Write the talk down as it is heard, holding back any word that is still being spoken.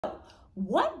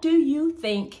What do you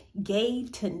think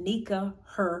gave Tanika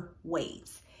her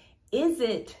waves? Is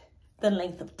it the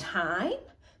length of time?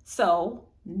 So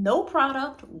no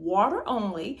product, water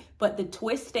only, but the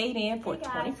twist stayed in for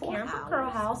 24 hours. From Curl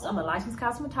House. I'm a licensed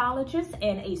cosmetologist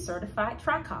and a certified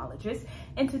trichologist.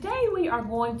 And today we are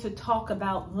going to talk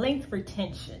about length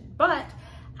retention, but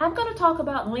I'm going to talk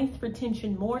about length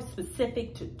retention more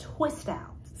specific to twist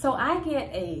out. So I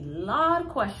get a lot of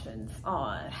questions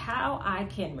on how I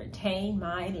can retain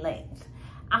my length.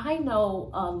 I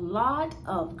know a lot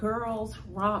of girls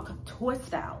rock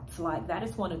twist outs. Like that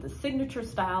is one of the signature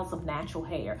styles of natural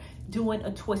hair, doing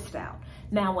a twist out.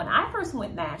 Now, when I first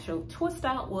went natural, twist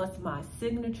out was my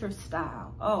signature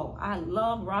style. Oh, I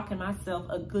love rocking myself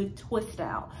a good twist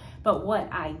out. But what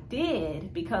I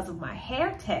did, because of my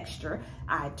hair texture,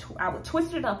 I would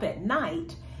twist it up at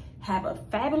night, have a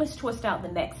fabulous twist out the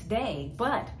next day,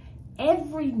 but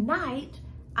every night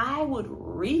I would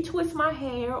retwist my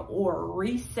hair or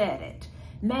reset it.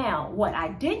 Now, what I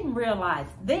didn't realize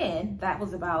then, that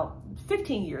was about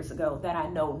 15 years ago, that I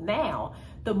know now,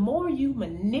 the more you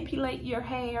manipulate your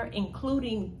hair,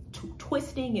 including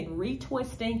twisting and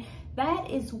retwisting, that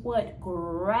is what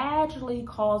gradually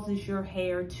causes your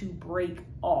hair to break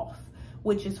off,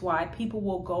 which is why people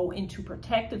will go into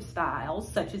protective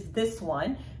styles such as this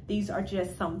one. These are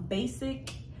just some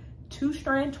basic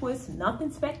 2-strand twists,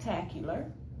 nothing spectacular.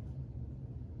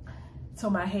 So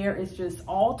my hair is just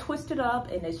all twisted up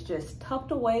and it's just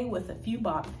tucked away with a few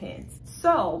bobby pins.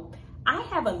 So I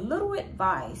have a little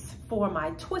advice for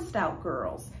my twist out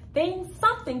girls.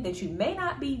 Something that you may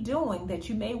not be doing that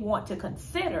you may want to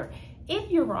consider if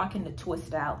you're rocking the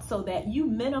twist out, so that you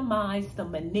minimize the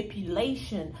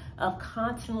manipulation of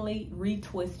constantly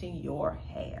retwisting your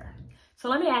hair. So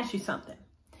let me ask you something.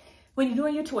 When you're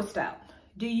doing your twist out,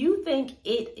 do you think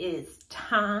it is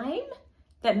time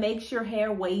that makes your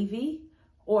hair wavy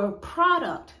or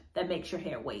product that makes your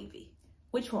hair wavy?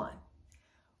 Which one?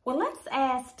 Well, let's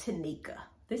ask Tanika.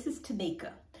 This is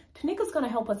Tanika. Tanika's going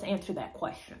to help us answer that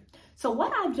question. So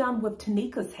what I've done with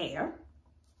Tanika's hair,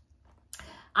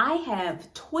 I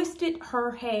have twisted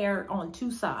her hair on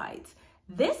 2 sides.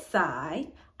 This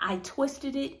side, I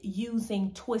twisted it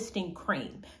using twisting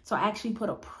cream. So I actually put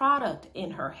a product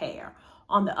in her hair.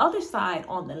 On the other side,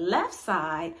 on the left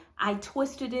side, I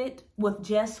twisted it with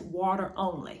just water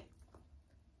only.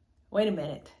 Wait a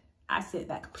minute. I said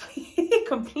that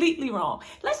completely wrong.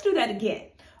 Let's do that again.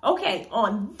 Okay,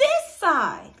 on this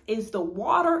side is the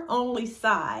water only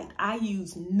side. I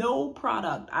use no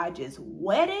product. I just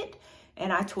wet it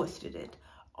and I twisted it.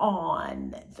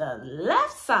 On the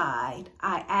left side,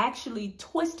 I actually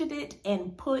twisted it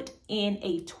and put in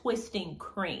a twisting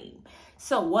cream.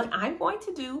 So what I'm going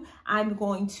to do, I'm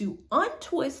going to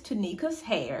untwist Tanika's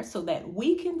hair so that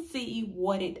we can see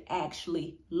what it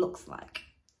actually looks like.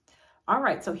 All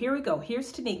right, so here we go.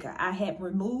 Here's Tanika. I have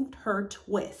removed her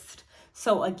twist.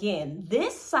 So again,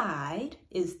 this side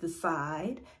is the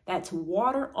side that's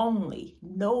water only,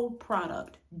 no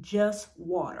product, just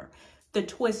water. The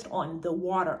twist on the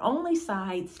water only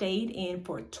side stayed in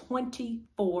for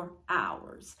 24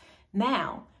 hours.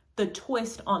 Now, the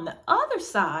twist on the other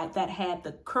side that had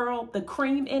the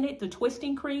cream in it, the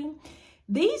twisting cream,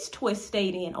 these twists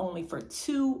stayed in only for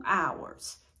 2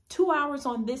 hours. 2 hours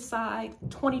on this side,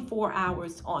 24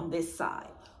 hours on this side.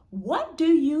 What do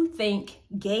you think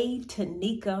gave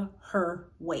Tanika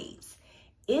her waves?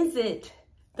 Is it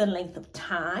the length of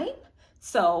time?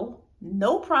 So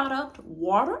no product,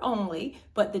 water only,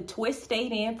 but the twist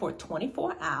stayed in for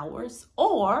 24 hours?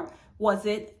 Or was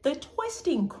it the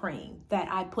twisting cream that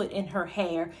I put in her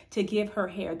hair to give her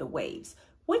hair the waves?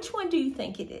 Which one do you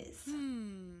think it is?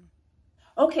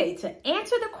 Okay, to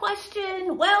answer the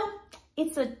question, well,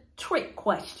 it's a trick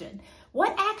question.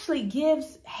 What actually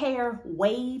gives hair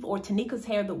wave, or Tanika's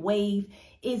hair the wave,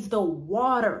 is the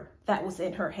water that was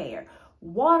in her hair.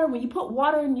 Water, when you put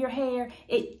water in your hair,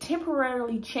 it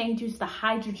temporarily changes the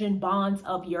hydrogen bonds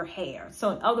of your hair. So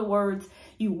in other words,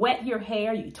 you wet your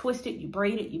hair, you twist it, you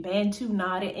braid it, you bantu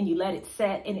knot it, and you let it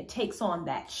set, and it takes on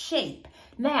that shape.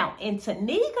 Now, in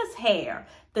Tanika's hair,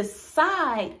 the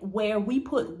side where we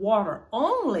put water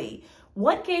only,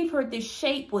 what gave her this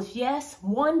shape was, yes,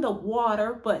 one, the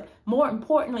water, but more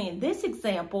importantly in this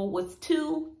example was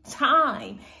 2,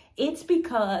 time. It's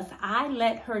because I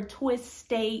let her twist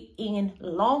stay in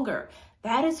longer.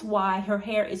 That is why her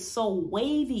hair is so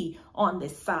wavy on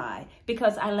this side,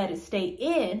 because I let it stay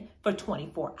in for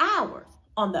 24 hours.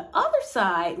 On the other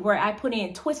side, where I put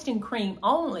in twisting cream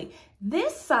only,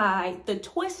 this side, the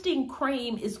twisting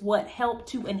cream is what helped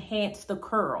to enhance the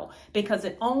curl because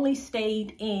it only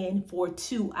stayed in for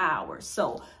 2 hours.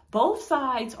 So Both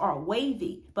sides are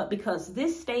wavy, but because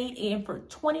this stayed in for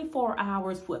 24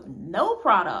 hours with no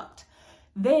product,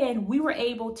 then we were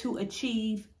able to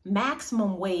achieve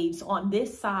maximum waves on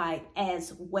this side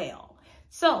as well.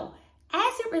 So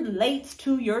as it relates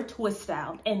to your twist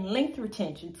out and length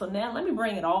retention, so now let me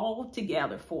bring it all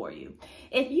together for you.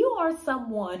 If you are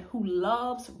someone who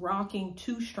loves rocking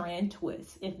 2-strand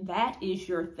twists, if that is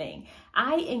your thing,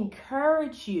 I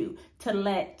encourage you to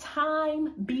let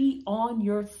time be on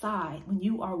your side when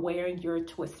you are wearing your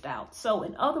twist out. So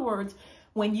in other words,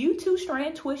 when you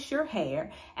 2-strand twist your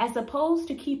hair, as opposed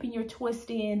to keeping your twist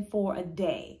in for a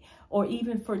day or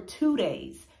even for 2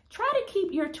 days, try to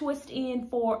keep your twist in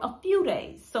for a few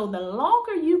days. So the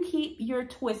longer you keep your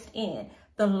twist in,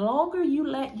 the longer you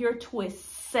let your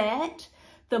twist set,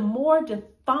 the more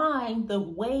defined the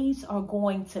waves are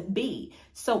going to be.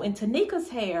 So in Tanika's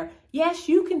hair, yes,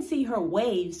 you can see her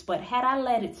waves, but had I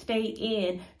let it stay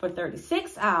in for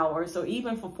 36 hours or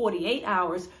even for 48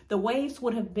 hours, the waves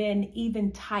would have been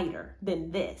even tighter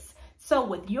than this. So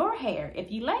with your hair,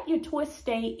 if you let your twist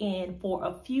stay in for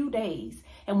a few days,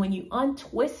 and when you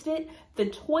untwist it,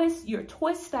 your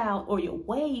twist out or your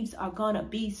waves are gonna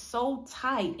be so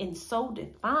tight and so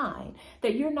defined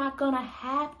that you're not gonna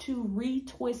have to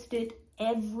retwist it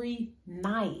every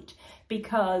night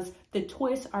because the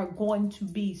twists are going to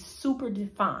be super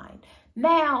defined.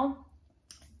 Now,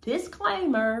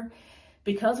 disclaimer,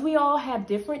 because we all have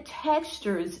different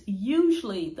textures,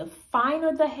 usually the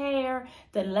finer the hair,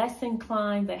 the less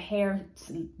inclined the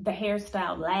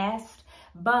hairstyle lasts.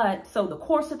 But so the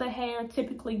coarser the hair,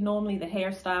 typically normally the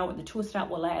hairstyle or the twist out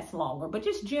will last longer. But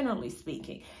just generally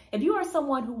speaking, if you are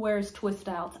someone who wears twist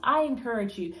outs, I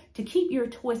encourage you to keep your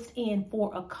twist in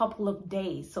for a couple of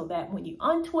days so that when you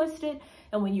untwist it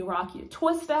and when you rock your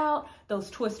twist out, those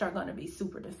twists are going to be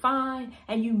super defined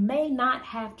and you may not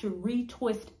have to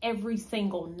retwist every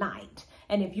single night.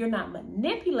 And if you're not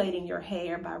manipulating your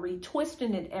hair by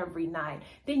retwisting it every night,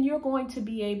 then you're going to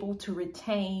be able to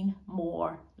retain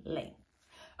more length.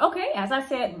 Okay, as I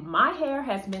said, my hair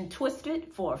has been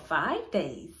twisted for 5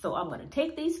 days. So I'm going to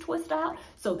take these twists out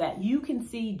so that you can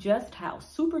see just how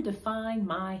super defined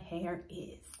my hair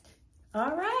is.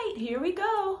 All right, here we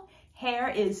go. Hair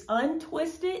is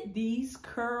untwisted. These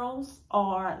curls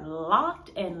are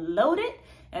locked and loaded,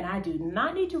 and I do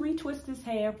not need to retwist this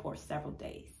hair for several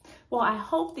days. Well, I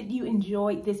hope that you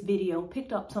enjoyed this video,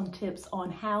 picked up some tips on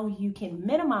how you can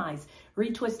minimize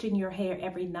retwisting your hair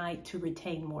every night to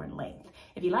retain more length.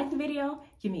 If you liked the video,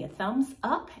 give me a thumbs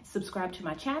up, subscribe to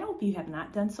my channel if you have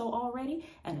not done so already,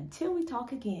 and until we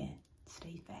talk again,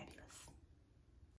 stay fabulous.